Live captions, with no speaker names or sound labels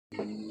I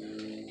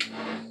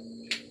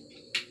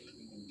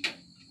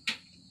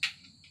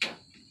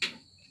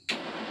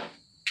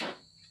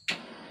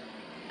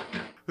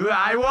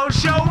won't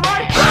show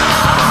my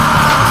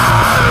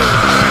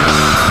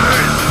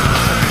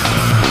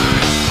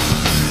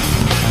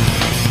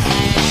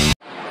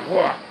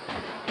Whoa.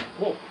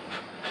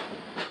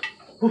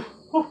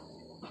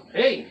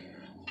 Hey,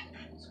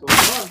 what's going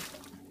on?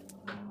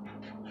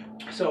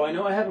 So I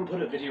know I haven't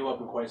put a video up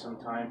in quite some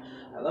time.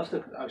 I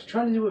was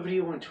trying to do a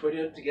video on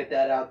Twitter to get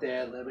that out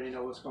there, let everybody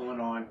know what's going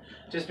on.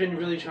 Just been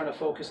really trying to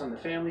focus on the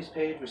families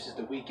page, which is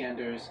the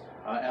Weekenders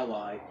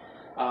LI.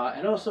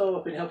 And also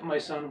I've been helping my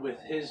son with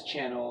his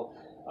channel,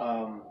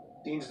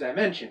 Dean's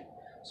Dimension.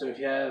 So if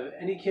you have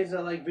any kids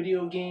that like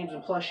video games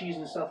and plushies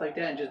and stuff like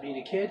that and just being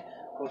a kid,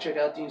 go check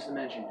out Dean's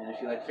Dimension. And if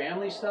you like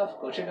family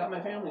stuff, go check out my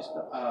family's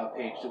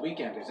page, The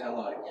Weekenders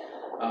LI.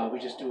 We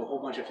just do a whole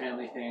bunch of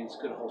family things,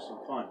 good wholesome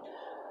fun.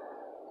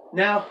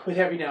 Now, with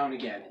Every Now and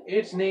Again.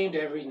 It's named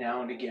Every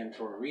Now and Again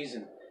for a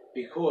reason,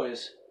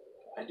 because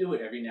I do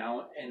it every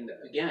now and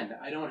again.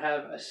 I don't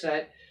have a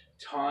set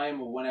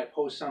time or when I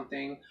post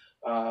something.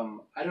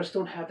 I just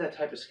don't have that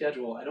type of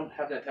schedule. I don't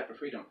have that type of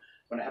freedom.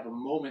 When I have a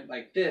moment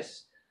like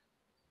this,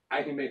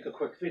 I can make a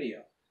quick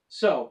video.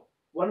 So,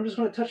 what I'm just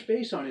going to touch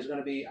base on is going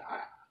to be,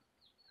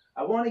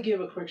 I want to give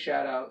a quick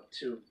shout out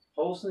to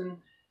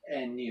Holson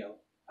and Neil.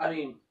 I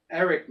mean,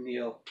 Eric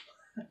Neil.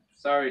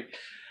 Sorry.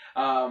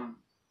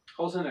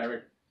 Holson and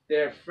Eric.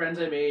 They're friends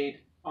I made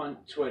on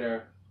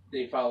Twitter.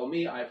 They follow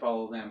me, I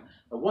follow them.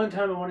 But one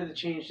time I wanted to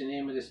change the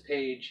name of this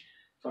page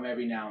from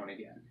Every Now and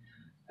Again.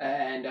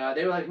 And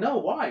they were like, no,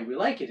 why? We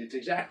like it. It's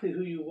exactly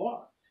who you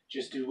are.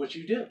 Just do what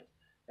you do.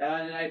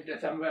 And I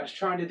was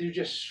trying to do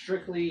just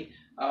strictly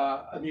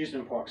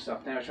amusement park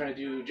stuff. Then I was trying to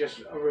do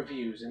just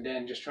reviews, and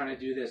then just trying to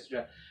do this.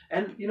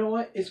 And you know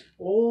what? It's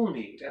all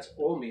me. That's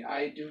all me.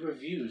 I do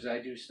reviews. I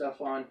do stuff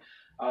on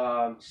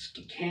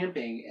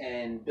camping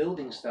and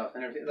building stuff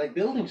and everything. Like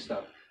building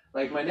stuff.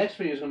 Like my next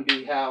video is going to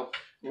be how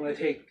I'm going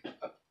to take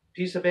a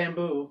piece of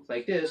bamboo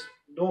like this,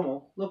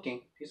 normal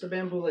looking piece of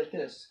bamboo like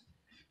this,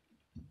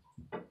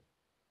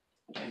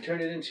 and turn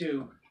it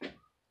into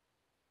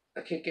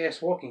a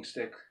kick-ass walking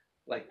stick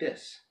like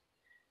this,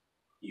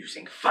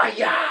 using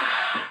fire.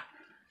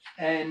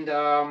 And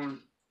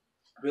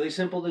really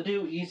simple to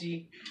do,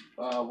 easy.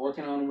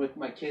 Working on with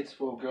my kids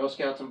for Girl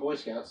Scouts and Boy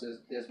Scouts.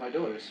 There's my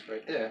daughters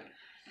right there.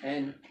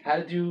 And how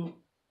to do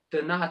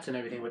the knots and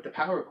everything with the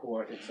power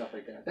cord and stuff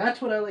like that. That's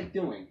what I like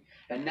doing,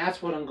 and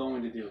that's what I'm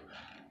going to do.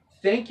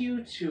 Thank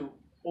you to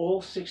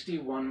all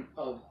 61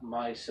 of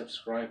my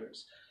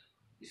subscribers.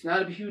 It's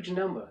not a huge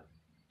number.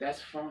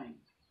 That's fine.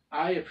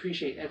 I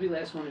appreciate every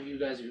last one of you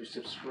guys who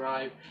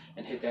subscribe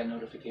and hit that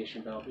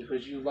notification bell,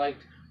 because you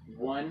liked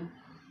 1,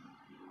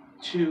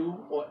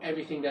 2, or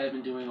everything that I've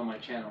been doing on my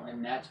channel,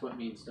 and that's what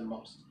means the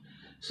most.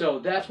 So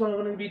that's what I'm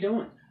going to be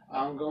doing.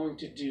 I'm going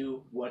to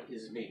do what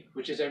is me,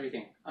 which is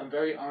everything. I'm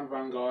very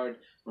avant-garde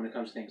when it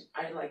comes to things.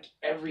 I like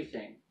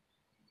everything,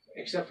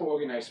 except for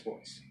organized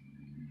sports.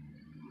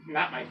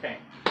 Not my thing.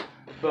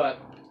 But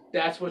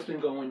that's what's been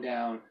going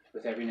down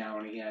with Every Now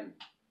and Again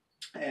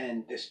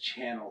and this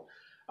channel.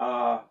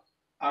 I'm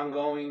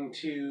going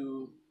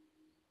to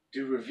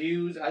do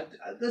reviews.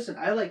 Listen,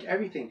 I like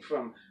everything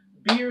from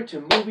beer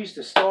to movies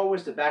to Star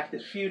Wars to Back to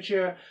the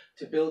Future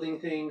to building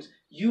things.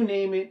 You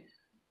name it,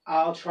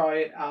 I'll try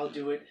it, I'll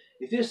do it.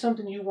 If there's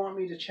something you want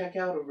me to check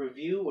out or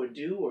review or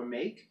do or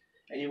make,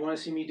 and you want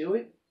to see me do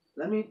it,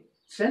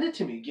 send it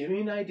to me. Give me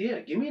an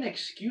idea. Give me an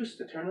excuse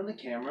to turn on the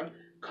camera,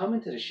 come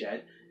into the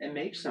shed, and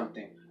make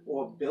something,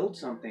 or build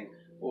something,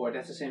 or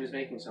that's the same as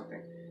making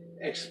something.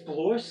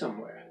 Explore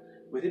somewhere.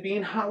 With it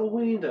being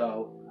Halloween,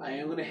 though, I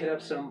am going to hit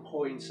up some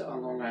points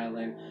on Long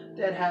Island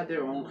that have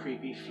their own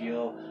creepy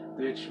feel,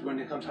 which when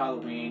it comes to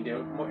Halloween,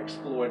 they're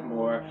explored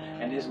more,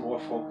 and there's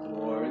more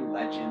folklore and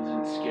legends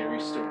and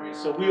scary stories.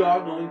 So we are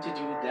going to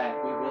do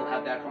that. We will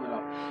have that coming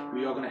up.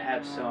 We are going to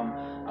have some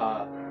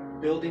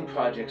building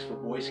projects for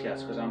Boy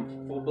Scouts, because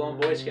I'm full-blown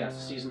Boy Scouts.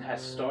 The season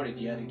has started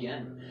yet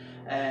again.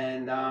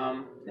 And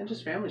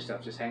just family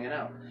stuff, just hanging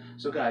out.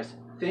 So guys,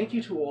 thank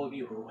you to all of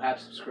you who have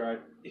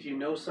subscribed. If you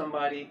know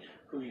somebody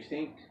who you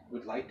think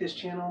would like this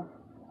channel,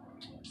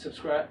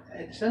 subscribe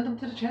and send them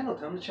to the channel.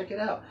 Tell them to check it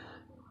out.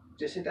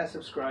 Just hit that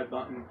subscribe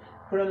button.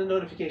 Put on the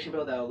notification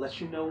bell. That'll let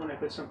you know when I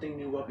put something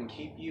new up and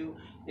keep you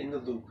in the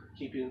loop.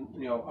 Keep you,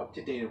 up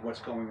to date of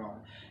what's going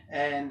on.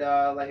 And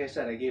like I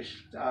said, I gave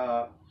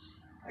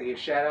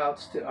shout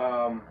outs to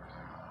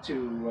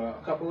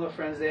a couple of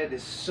friends there.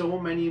 There's so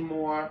many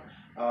more.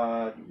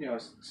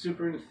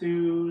 Super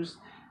Enthused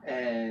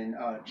and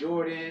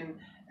Jordan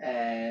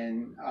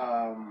and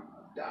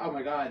oh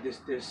my God, this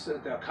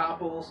the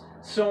Couples.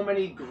 So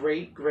many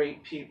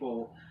great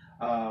people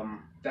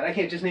that I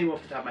can't just name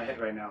off the top of my head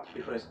right now,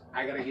 because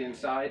I gotta get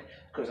inside.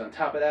 Because on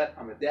top of that,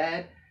 I'm a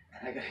dad,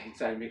 and I gotta get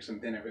inside and make some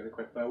dinner really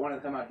quick. But I want to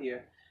come out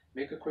here,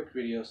 make a quick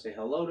video, say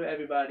hello to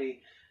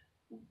everybody,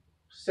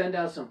 send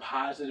out some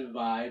positive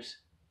vibes.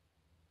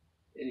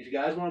 And if you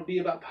guys want to be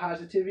about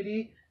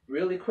positivity,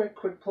 really quick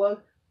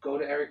plug, go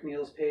to Eric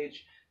Neil's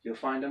page. You'll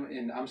find him,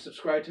 and I'm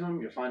subscribed to him.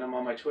 You'll find him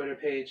on my Twitter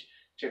page.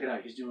 Check it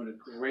out. He's doing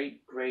a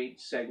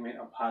great segment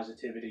on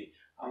positivity.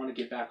 I'm going to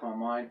get back on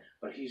mine,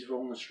 but he's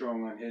rolling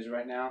strong on his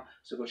right now.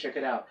 So go check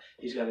it out.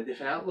 He's got a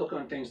different outlook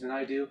on things than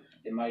I do.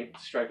 It might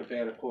strike a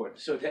bad chord.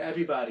 So to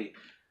everybody,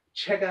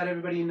 check out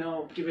everybody you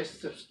know. Give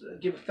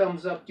a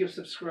thumbs up. Give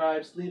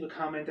subscribes. Leave a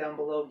comment down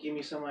below. Give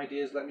me some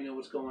ideas. Let me know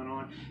what's going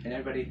on. And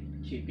everybody,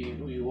 keep being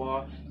who you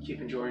are.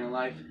 Keep enjoying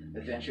life.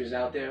 Adventures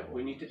out there. All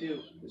you need to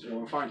do is go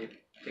and find it.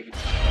 Take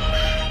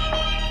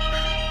it.